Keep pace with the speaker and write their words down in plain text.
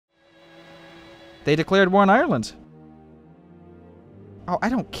They declared war on Ireland. Oh, I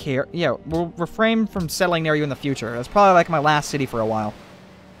don't care. Yeah, we'll refrain from settling near you in the future. That's probably like my last city for a while.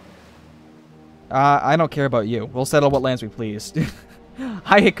 I don't care about you. We'll settle what lands we please.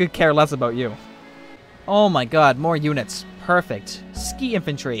 I could care less about you. Oh my god, more units. Perfect. Ski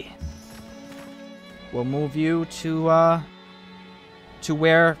infantry. We'll move you to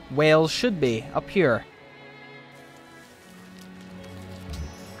where Wales should be, up here.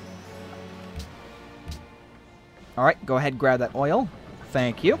 Alright, go ahead and grab that oil.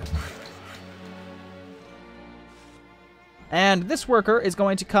 Thank you. And this worker is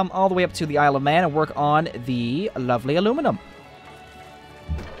going to come all the way up to the Isle of Man and work on the lovely aluminum.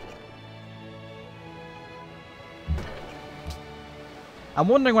 I'm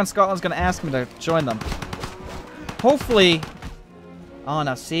wondering when Scotland's going to ask me to join them. Hopefully... Oh,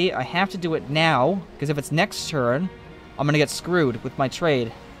 now see, I have to do it now, because if it's next turn, I'm going to get screwed with my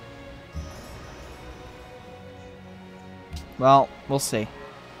trade. Well, we'll see.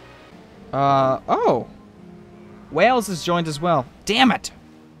 Oh! Wales has joined as well. Damn it!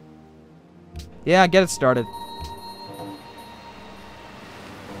 Yeah, get it started.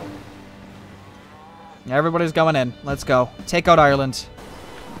 Everybody's going in. Let's go. Take out Ireland.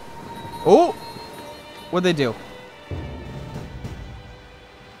 Oh! What'd they do?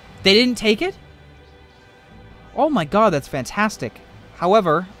 They didn't take it? Oh my god, that's fantastic.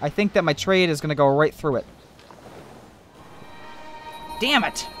 However, I think that my trade is going to go right through it. Damn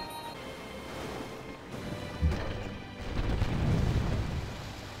it!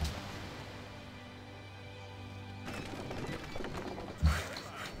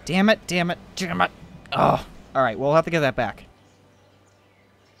 Damn it, damn it, damn it. Oh, alright, we'll have to get that back.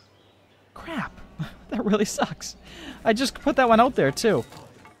 Crap. That really sucks. I just put that one out there, too.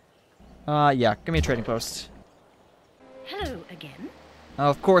 Yeah, give me a trading post. Hello again.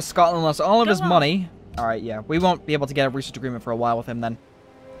 Of course, Scotland lost all of his money. Alright, yeah, we won't be able to get a research agreement for a while with him then.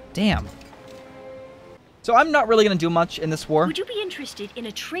 Damn. So I'm not really going to do much in this war. Would you be interested in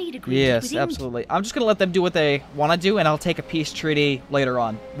a trade agreement? Yes, absolutely. I'm just going to let them do what they want to do, and I'll take a peace treaty later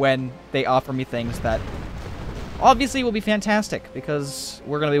on when they offer me things that obviously will be fantastic because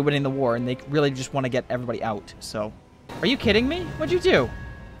we're going to be winning the war, and they really just want to get everybody out. So, are you kidding me? What'd you do?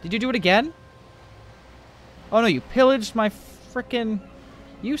 Did you do it again? Oh no, you pillaged my frickin'...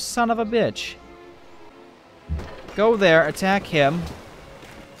 You son of a bitch. Go there, attack him.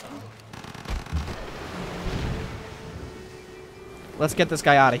 Let's get this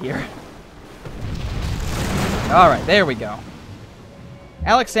guy out of here. Alright, there we go.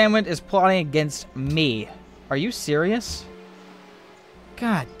 Alex Salmond is plotting against me. Are you serious?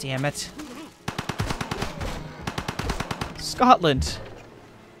 God damn it. Scotland.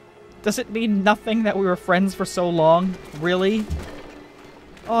 Does it mean nothing that we were friends for so long? Really?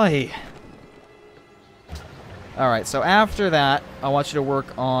 Oi. Alright, so after that, I want you to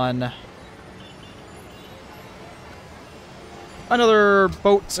work on another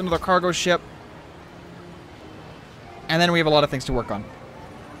boat, another cargo ship. And then we have a lot of things to work on.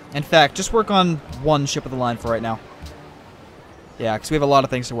 In fact, just work on one ship of the line for right now. Yeah, because we have a lot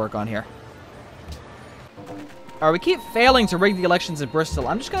of things to work on here. Alright, we keep failing to rig the elections in Bristol.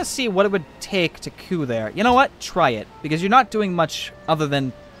 I'm just going to see what it would take to coup there. You know what? Try it. Because you're not doing much other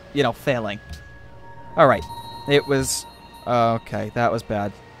than, you know, failing. Alright. It was... okay, that was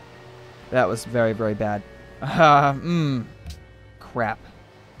bad. That was very, very bad. Crap.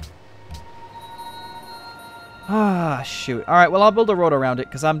 Ah, shoot. Alright, well, I'll build a road around it,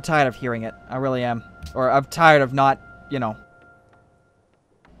 because I'm tired of hearing it. I really am. Or I'm tired of not, you know...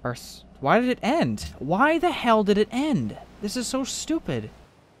 Why did it end? Why the hell did it end? This is so stupid.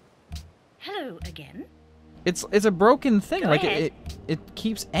 Hello again. It's a broken thing. Go like, ahead. it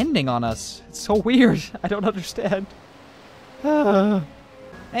keeps ending on us. It's so weird. I don't understand.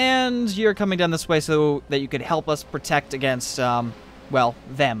 And you're coming down this way so that you could help us protect against, well,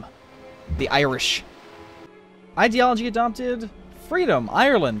 them. The Irish. Ideology adopted? Freedom.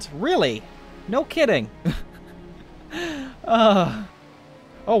 Ireland. Really? No kidding. Oh,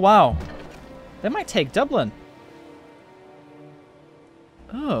 wow. They might take Dublin.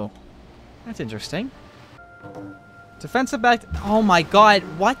 Oh. That's interesting. Defensive back... Oh my god,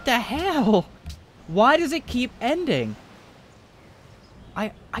 what the hell? Why does it keep ending?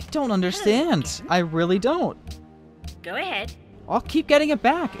 I don't understand. I really don't. Go ahead. I'll keep getting it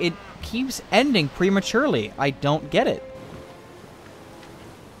back. It keeps ending prematurely. I don't get it.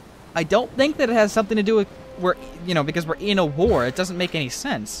 I don't think that it has something to do with... because we're in a war. It doesn't make any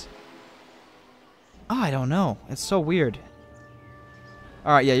sense. Oh, I don't know. It's so weird.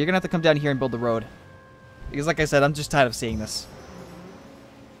 Alright, yeah, you're gonna have to come down here and build the road. Because like I said, I'm just tired of seeing this.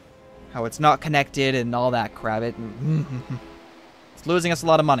 how it's not connected and all that crap. It's losing us a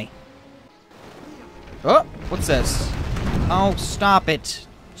lot of money. Oh, what's this? Oh, stop it.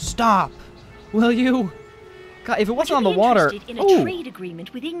 Stop. Will you? God, if it wasn't on the water... In a trade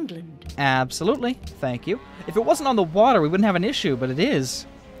agreement with England. Absolutely. Thank you. If it wasn't on the water, we wouldn't have an issue, but it is.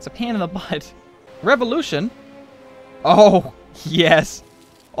 It's a pain in the butt. Revolution? Oh, yes.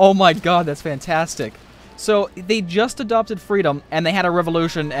 Oh my god, that's fantastic. So, they just adopted freedom, and they had a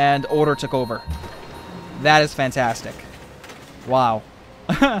revolution, and order took over. That is fantastic. Wow.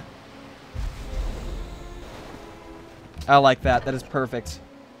 I like that. That is perfect.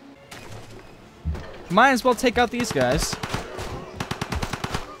 Might as well take out these guys.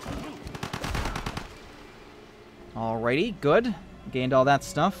 Alrighty, good. Gained all that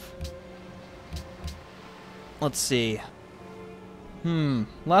stuff. Let's see.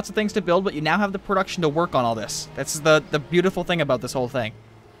 Lots of things to build, but you now have the production to work on all this. That's the beautiful thing about this whole thing.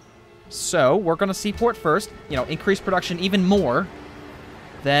 So, work on a seaport first. You know, increase production even more.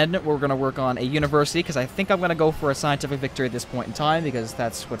 Then, we're going to work on a university, because I think I'm going to go for a scientific victory at this point in time, because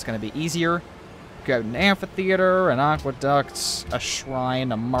that's what's going to be easier. Got an amphitheater, an aqueduct, a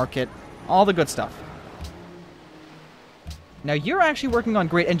shrine, a market, all the good stuff. Now, you're actually working on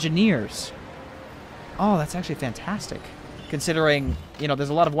great engineers. Oh, that's actually fantastic. Considering, you know, there's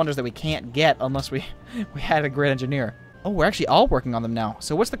a lot of wonders that we can't get unless we had a great engineer. Oh, we're actually all working on them now.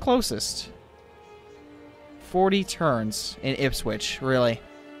 So what's the closest? 40 turns in Ipswich, really.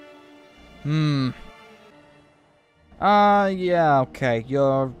 Yeah, okay.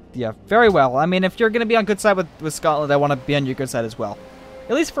 Yeah, very well. I mean, if you're going to be on good side with Scotland, I want to be on your good side as well.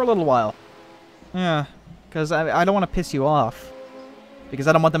 At least for a little while. Yeah, because I don't want to piss you off. Because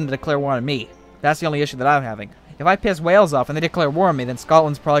I don't want them to declare war on me. That's the only issue that I'm having. If I piss Wales off and they declare war on me, then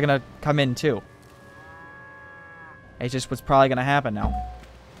Scotland's probably going to come in too. It's just what's probably going to happen now.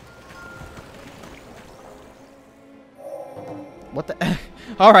 What the...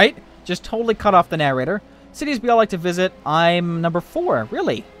 Alright, just totally cut off the narrator. Cities we all like to visit. I'm number 4.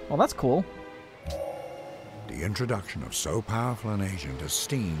 Really? Well, that's cool. The introduction of so powerful an agent as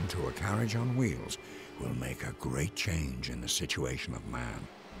steam to a carriage on wheels will make a great change in the situation of man.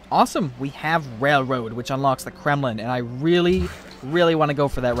 Awesome. We have railroad, which unlocks the Kremlin, and I really, really want to go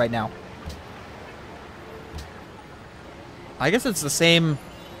for that right now. I guess it's the same...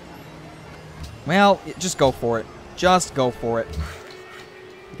 Well, just go for it. Just go for it.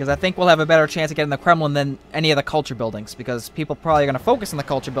 Because I think we'll have a better chance of getting the Kremlin than any of the culture buildings, because people probably are going to focus on the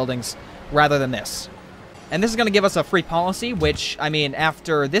culture buildings rather than this. And this is going to give us a free policy, which, I mean,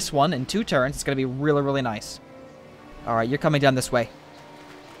 after this one, in 2 turns, it's going to be really, really nice. Alright, you're coming down this way.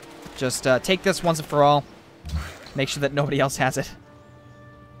 Just take this once and for all. Make sure that nobody else has it.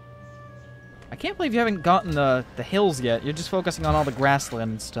 I can't believe you haven't gotten the hills yet. You're just focusing on all the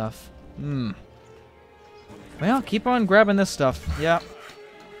grassland and stuff. Well, keep on grabbing this stuff. Yeah.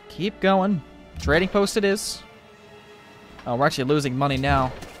 Keep going. Trading post it is. Oh, we're actually losing money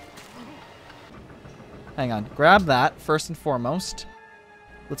now. Hang on. Grab that, first and foremost.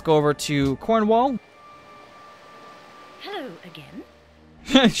 Let's go over to Cornwall. Hello again.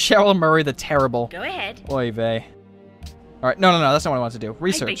 Cheryl Murray the Terrible. Go ahead. Oy vey. Alright, no, that's not what I want to do.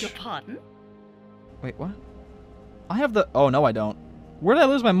 Research. I beg your pardon? Wait, what? I have the... Oh, no, I don't. Where did I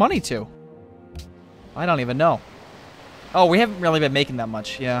lose my money to? I don't even know. Oh, we haven't really been making that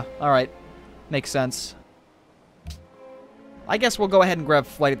much. Yeah, alright. Makes sense. I guess we'll go ahead and grab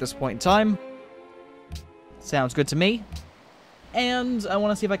flight at this point in time. Sounds good to me. And I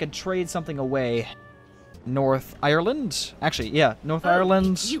want to see if I can trade something away. North Ireland? Actually, yeah, North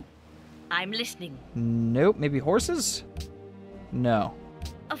Ireland. It's you. I'm listening. Nope, maybe horses? No.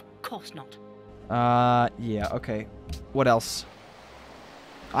 Of course not. Yeah, okay. What else?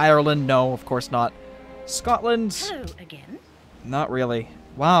 Ireland? No, of course not. Scotland? Hello again. Not really.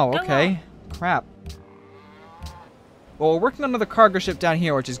 Wow, Go okay. Crap. Well, we're working on another cargo ship down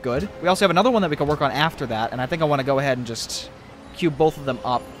here, which is good. We also have another one that we can work on after that, and I think I want to go ahead and just queue both of them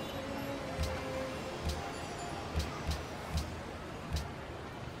up.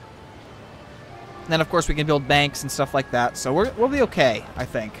 And then, of course, we can build banks and stuff like that, so we'll be okay, I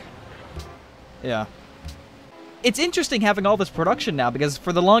think. Yeah. It's interesting having all this production now, because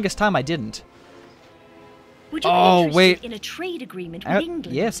for the longest time I didn't. Would you be interested in a trade agreement with England?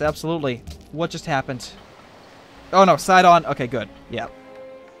 Yes, absolutely. What just happened? Oh no, side on. Okay, good. Yeah.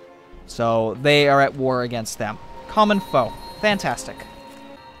 So they are at war against them. Common foe. Fantastic.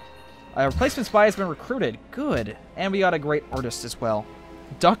 A replacement spy has been recruited. Good. And we got a great artist as well.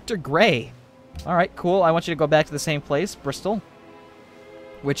 Dr. Gray. Alright, cool. I want you to go back to the same place, Bristol.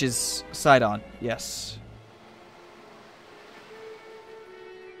 Which is Sidon. Yes.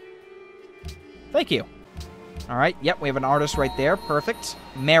 Thank you. All right, yep, we have an artist right there. Perfect.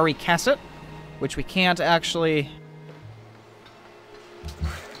 Mary Cassett, which we can't actually...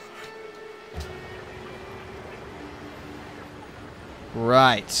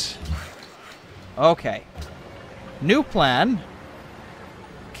 Right. Okay. New plan.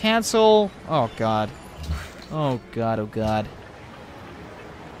 Cancel. Oh, God. Oh, God, oh, God.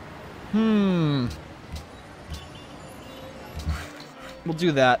 We'll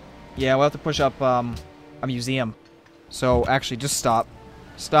do that. Yeah, we'll have to push up a museum. So, actually, just stop.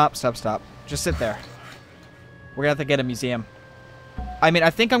 Stop, stop, stop. Just sit there. We're gonna have to get a museum. I mean, I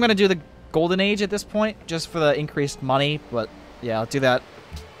think I'm gonna do the Golden Age at this point, just for the increased money, but yeah, I'll do that.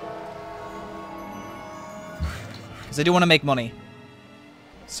 Because I do want to make money.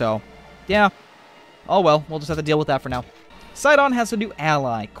 So, yeah. Oh well, we'll just have to deal with that for now. Sidon has a new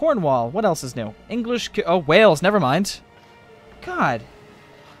ally. Cornwall, what else is new? English, oh, Wales, never mind. God.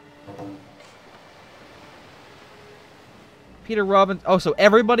 Peter Robbins, oh, so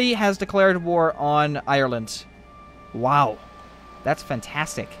everybody has declared war on Ireland. Wow. That's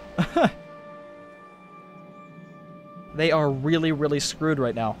fantastic. They are really, really screwed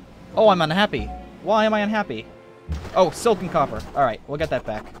right now. Oh, I'm unhappy. Why am I unhappy? Oh, silk and copper. Alright, we'll get that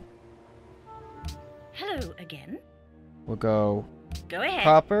back. Hello again. We'll go... Go ahead.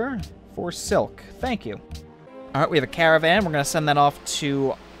 Copper for silk. Thank you. Alright, we have a caravan. We're going to send that off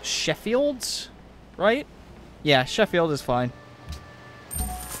to Sheffield, right? Yeah, Sheffield is fine.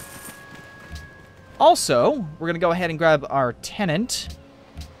 Also, we're going to go ahead and grab our tenant.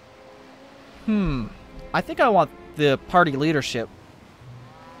 I think I want the party leadership.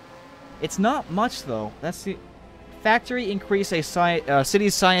 It's not much, though. That's the... Factory increase a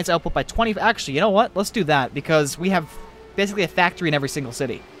city's science output by 20... Actually, you know what? Let's do that, because we have basically a factory in every single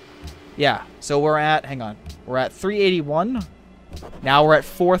city. Yeah, so we're at... Hang on. We're at 381. Now we're at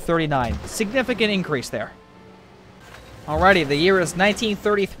 439. Significant increase there. Alrighty, the year is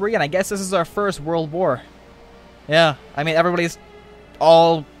 1933, and I guess this is our first World War. Yeah, I mean, everybody's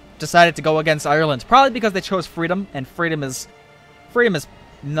all decided to go against Ireland. Probably because they chose freedom, and freedom is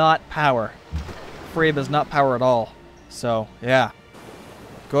not power. Freedom is not power at all. So, yeah.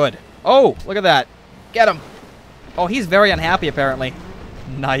 Good. Oh, look at that. Get him. Oh, he's very unhappy, apparently.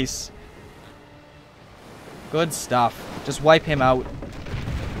 Nice. Good stuff. Just wipe him out.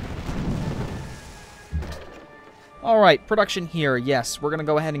 Alright, production here. Yes, we're going to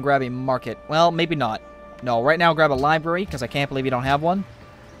go ahead and grab a market. Well, maybe not. No, right now grab a library, because I can't believe you don't have one.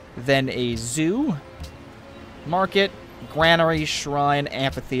 Then a zoo. Market. Granary, shrine,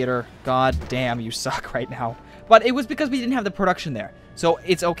 amphitheater. God damn, you suck right now. But it was because we didn't have the production there. So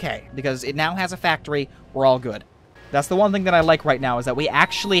it's okay, because it now has a factory. We're all good. That's the one thing that I like right now, is that we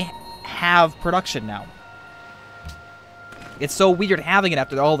actually have production now. It's so weird having it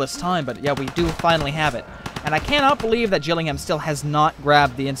after all this time, but yeah, we do finally have it. And I cannot believe that Gillingham still has not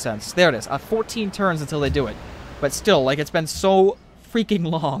grabbed the incense. There it is. 14 turns until they do it. But still, like, it's been so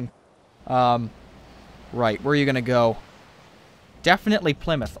freaking long. Right, where are you gonna go? Definitely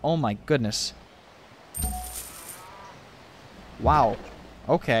Plymouth. Oh my goodness. Wow.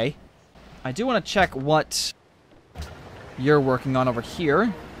 Okay. I do want to check what you're working on over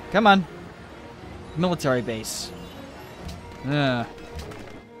here. Come on. Military base. Oh,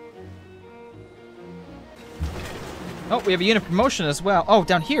 we have a unit promotion as well. Oh,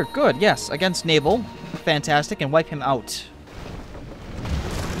 down here. Good. Yes. Against naval. Fantastic. And wipe him out.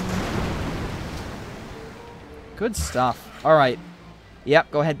 Good stuff. Alright.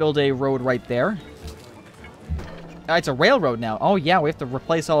 Yep, go ahead, build a road right there. It's a railroad now. Oh, yeah, we have to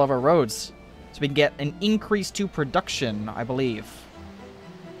replace all of our roads. So we can get an increase to production, I believe.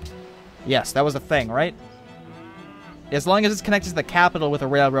 Yes, that was the thing, right? As long as it's connected to the capital with a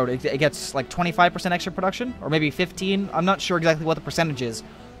railroad, it gets like 25% extra production? Or maybe 15? I'm not sure exactly what the percentage is.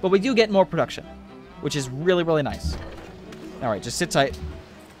 But we do get more production, which is really, really nice. Alright, just sit tight.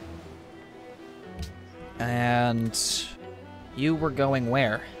 And you were going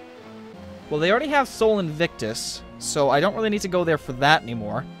where? Well, they already have Sol Invictus, so I don't really need to go there for that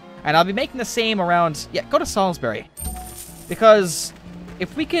anymore. And I'll be making the same around... Yeah, go to Salisbury. Because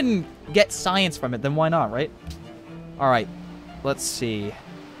if we can get science from it, then why not, right? Alright, let's see.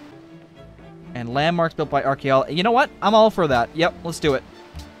 And landmarks built by archaeology. You know what? I'm all for that. Yep, let's do it.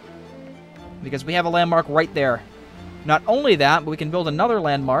 Because we have a landmark right there. Not only that, but we can build another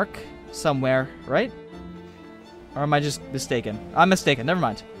landmark somewhere, right? Or am I just mistaken? I'm mistaken. Never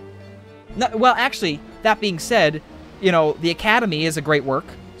mind. No, well, actually, that being said, you know, the Academy is a great work.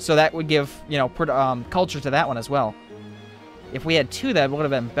 So that would give, you know, culture to that one as well. If we had two, that would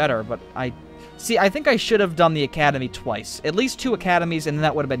have been better. But I think I should have done the Academy twice. At least 2 academies, and then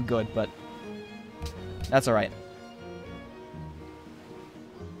that would have been good. But That's alright.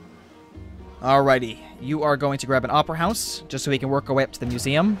 Alrighty. You are going to grab an opera house, just so we can work our way up to the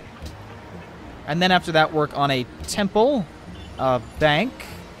museum. And then after that, work on a temple, a bank,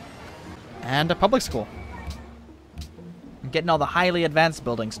 and a public school. I'm getting all the highly advanced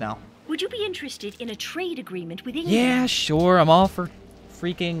buildings now. Would you be interested in a trade agreement with England? Yeah, sure. I'm all for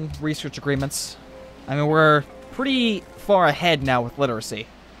freaking research agreements. I mean, we're pretty far ahead now with literacy.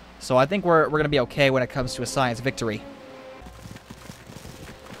 So I think we're going to be okay when it comes to a science victory.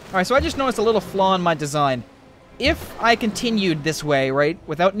 Alright, so I just noticed a little flaw in my design. If I continued this way, right,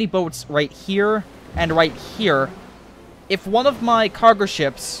 without any boats right here and right here, if one of my cargo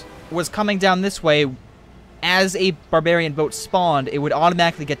ships was coming down this way as a barbarian boat spawned, it would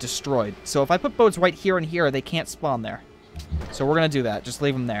automatically get destroyed. So if I put boats right here and here, they can't spawn there. So we're going to do that. Just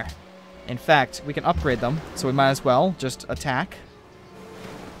leave them there. In fact, we can upgrade them, so we might as well just attack.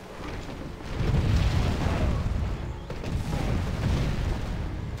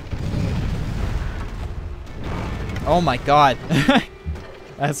 Oh my god.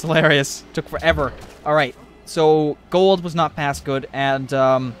 That's hilarious. Took forever. Alright, so gold was not passed good,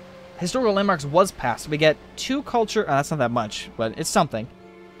 and historical landmarks was passed. We get 2 culture. That's not that much, but it's something.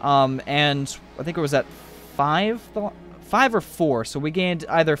 And I think it was at 5 or 4, so we gained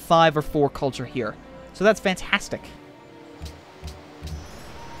either 5 or 4 culture here. So that's fantastic.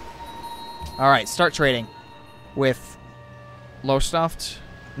 Alright, start trading with Lowestoft.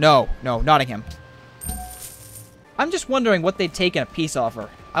 No, Nottingham. I'm just wondering what they'd take in a peace offer.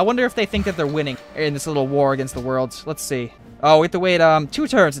 I wonder if they think that they're winning in this little war against the world. Let's see. Oh, we have to wait 2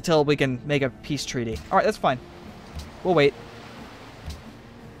 turns until we can make a peace treaty. Alright, that's fine. We'll wait.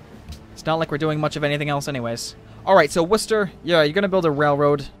 It's not like we're doing much of anything else anyways. Alright, so Worcester, yeah, you're going to build a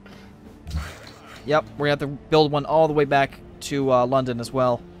railroad. Yep, we're going to have to build one all the way back to London as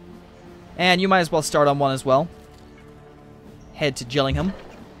well. And you might as well start on one as well. Head to Gillingham.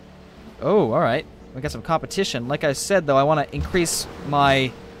 Oh, alright. We got some competition. Like I said, though, I want to increase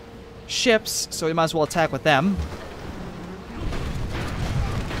my ships, so we might as well attack with them.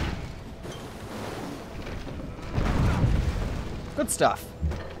 Good stuff.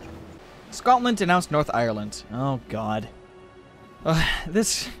 Scotland denounced North Ireland. Oh, God.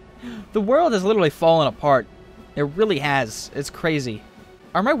 The world has literally fallen apart. It really has. It's crazy.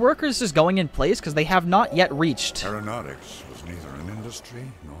 Are my workers just going in place? Because they have not yet reached. Aeronautics was neither an industry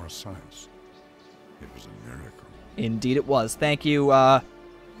nor a science. It was a miracle. Indeed it was. Thank you,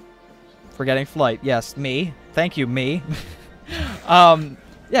 for getting flight. Yes, me. Thank you, me. Yeah,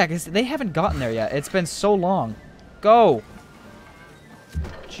 because they haven't gotten there yet. It's been so long. Go!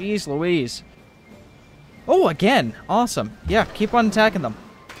 Jeez Louise. Oh, again! Awesome. Yeah, keep on attacking them.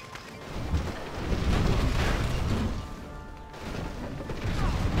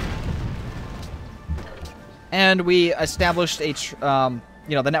 And we established a,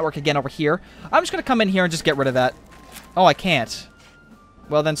 you know, the network again over here. I'm just going to come in here and just get rid of that. Oh, I can't.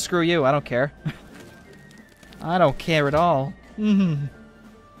 Well, then screw you. I don't care. I don't care at all.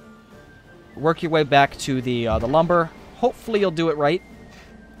 Work your way back to the lumber. Hopefully you'll do it right.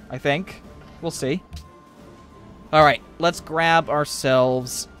 I think. We'll see. Alright, let's grab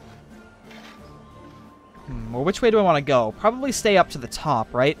ourselves... well, which way do I want to go? Probably stay up to the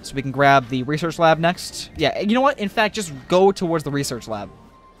top, right? So we can grab the research lab next. Yeah, you know what? In fact, just go towards the research lab.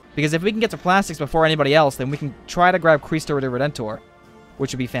 Because if we can get to plastics before anybody else, then we can try to grab Cristo de Redentor,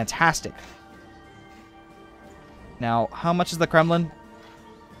 which would be fantastic. Now, how much is the Kremlin?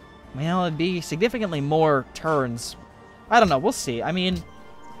 Well, it'd be significantly more turns. I don't know. We'll see. I mean,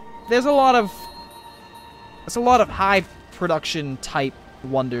 there's a lot of high production type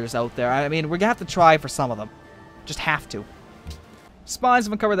wonders out there. I mean, we're gonna have to try for some of them. Just have to. Spies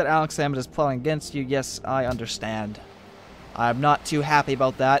have uncovered that Alexander is plotting against you. Yes, I understand. I'm not too happy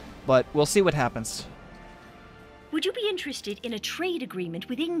about that, but we'll see what happens. Would you be interested in a trade agreement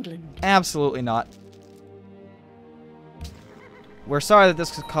with England? Absolutely not. We're sorry that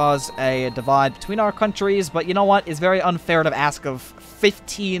this could cause a divide between our countries, but you know what? It's very unfair to ask of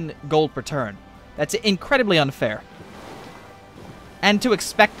 15 gold per turn. That's incredibly unfair. And to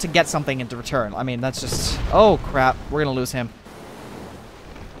expect to get something in return. I mean, that's just... oh, crap. We're going to lose him.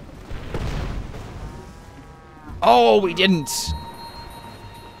 Oh, we didn't.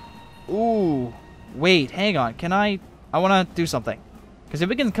 Ooh. Wait, hang on. Can I want to do something. Because if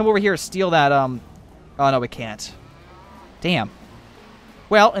we can come over here and steal that, oh, no, we can't. Damn.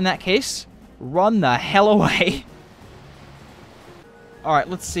 Well, in that case, run the hell away. Alright,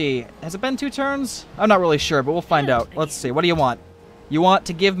 let's see. Has it been 2 turns? I'm not really sure, but we'll find out. Let's see. What do you want? You want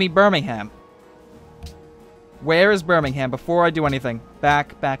to give me Birmingham. Where is Birmingham before I do anything?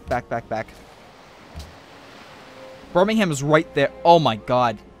 Back, back, back, back, back. Birmingham is right there. Oh my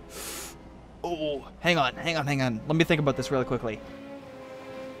god. Oh, hang on. Let me think about this really quickly.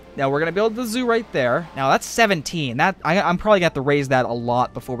 Now, we're going to build the zoo right there. Now, that's 17. I'm probably going to have to raise that a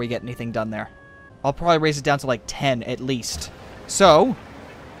lot before we get anything done there. I'll probably raise it down to like 10 at least. So...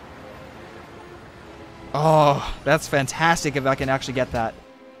 oh, that's fantastic if I can actually get that.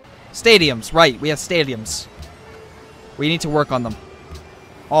 Stadiums, right. We have stadiums. We need to work on them.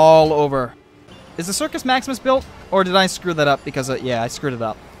 All over. Is the Circus Maximus built? Or did I screw that up because, yeah, I screwed it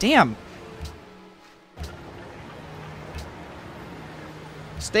up. Damn.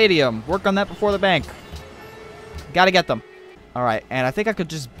 Stadium. Work on that before the bank. Gotta get them. Alright, and I think I could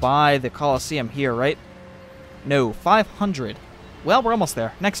just buy the Coliseum here, right? No, 500. Well, we're almost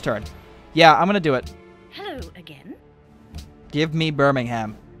there. Next turn. Yeah, I'm gonna do it. Hello again. Give me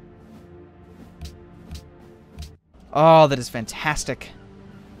Birmingham. Oh, that is fantastic.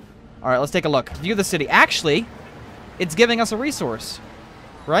 Alright, let's take a look. View the city. Actually, it's giving us a resource.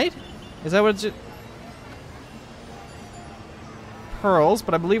 Right? Is that what it's... pearls,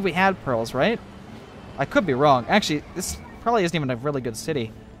 but I believe we had pearls, right? I could be wrong. Actually, this probably isn't even a really good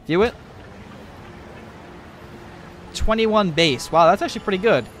city. View it. 21 base. Wow, that's actually pretty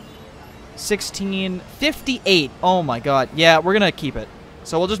good. 16, 58. Oh my god. Yeah, we're gonna keep it.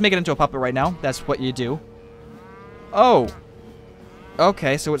 So we'll just make it into a puppet right now. That's what you do. Oh.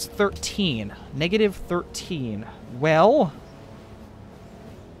 Okay, so it's 13. Negative 13. Well...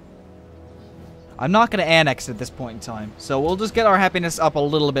 I'm not going to annex at this point in time. So we'll just get our happiness up a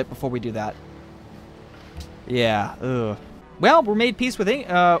little bit before we do that. Yeah. Ugh. Well, we're made peace with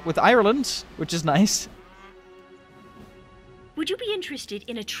Ireland, which is nice. Would you be interested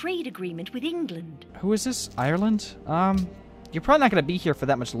in a trade agreement with England? Who is this? Ireland? You're probably not going to be here for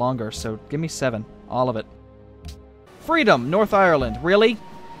that much longer, so give me 7. All of it. Freedom, North Ireland. Really?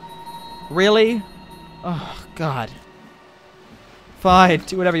 Really? Oh, God. Fine,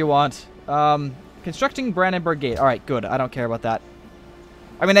 do whatever you want. Constructing Brandenburg Gate. Alright, good. I don't care about that.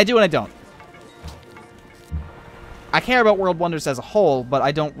 I mean, I do and I don't. I care about World Wonders as a whole, but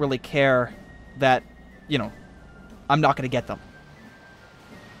I don't really care that, you know, I'm not going to get them.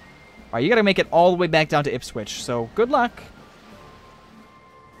 Alright, you got to make it all the way back down to Ipswich, so good luck.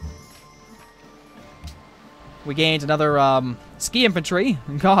 We gained another, ski infantry.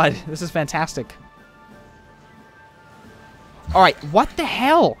 God, this is fantastic. Alright, what the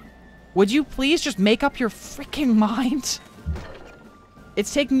hell? Would you please just make up your freaking mind?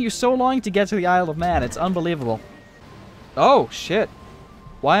 It's taking you so long to get to the Isle of Man. It's unbelievable. Oh, shit.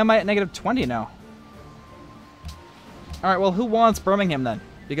 Why am I at negative 20 now? Alright, well, who wants Birmingham then?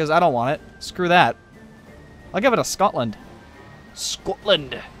 Because I don't want it. Screw that. I'll give it to Scotland.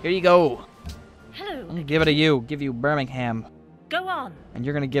 Scotland! Here you go. Hello. I'm gonna give it to you. Give you Birmingham. Go on. And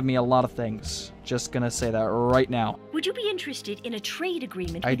you're gonna give me a lot of things. Just gonna say that right now. Would you be interested in a trade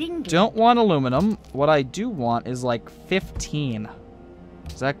agreement with England? I don't want aluminum. What I do want is like 15.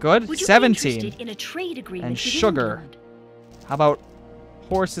 Is that good? Would you 17. Be interested in a trade agreement and with sugar. England? How about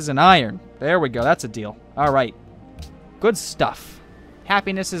horses and iron? There we go. That's a deal. All right. Good stuff.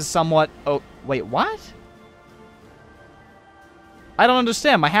 Happiness is somewhat... oh, wait, what? I don't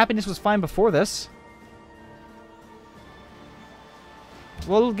understand. My happiness was fine before this.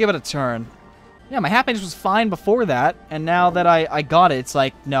 We'll give it a turn. Yeah, my happiness was fine before that, and now that I got it, it's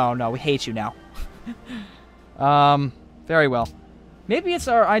like, no, we hate you now. Very well. Maybe it's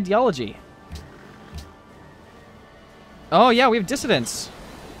our ideology. Oh, yeah, we have dissidents.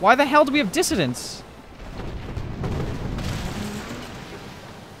 Why the hell do we have dissidents?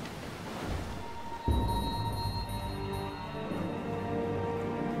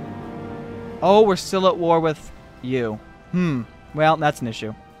 Oh, we're still at war with you. Well, that's an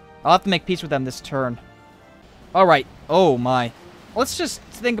issue. I'll have to make peace with them this turn. Alright. Oh, my. Let's just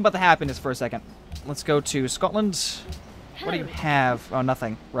think about the happiness for a second. Let's go to Scotland. What do you have? Oh,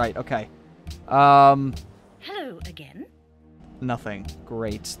 nothing. Right, okay. Hello again. Nothing.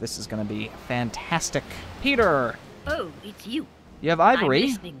 Great. This is going to be fantastic. Peter! Oh, it's you. You have ivory? I'm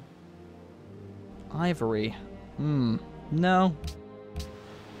listening. Ivory. No.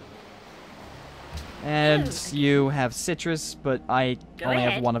 And you have citrus, but I only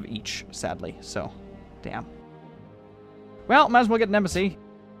have one of each, sadly. So, damn. Well, might as well get an embassy.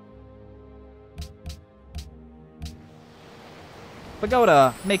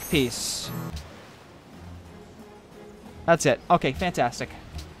 Pagoda, make peace. That's it. Okay, fantastic.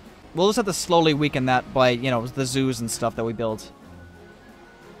 We'll just have to slowly weaken that by, you know, the zoos and stuff that we build.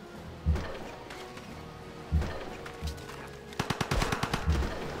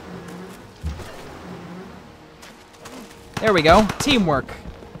 There we go. Teamwork.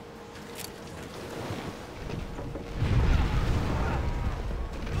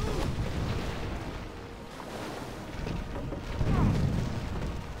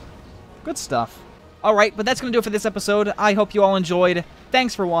 Good stuff. Alright, but that's going to do it for this episode. I hope you all enjoyed.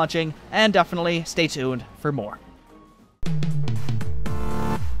 Thanks for watching, and definitely stay tuned for more.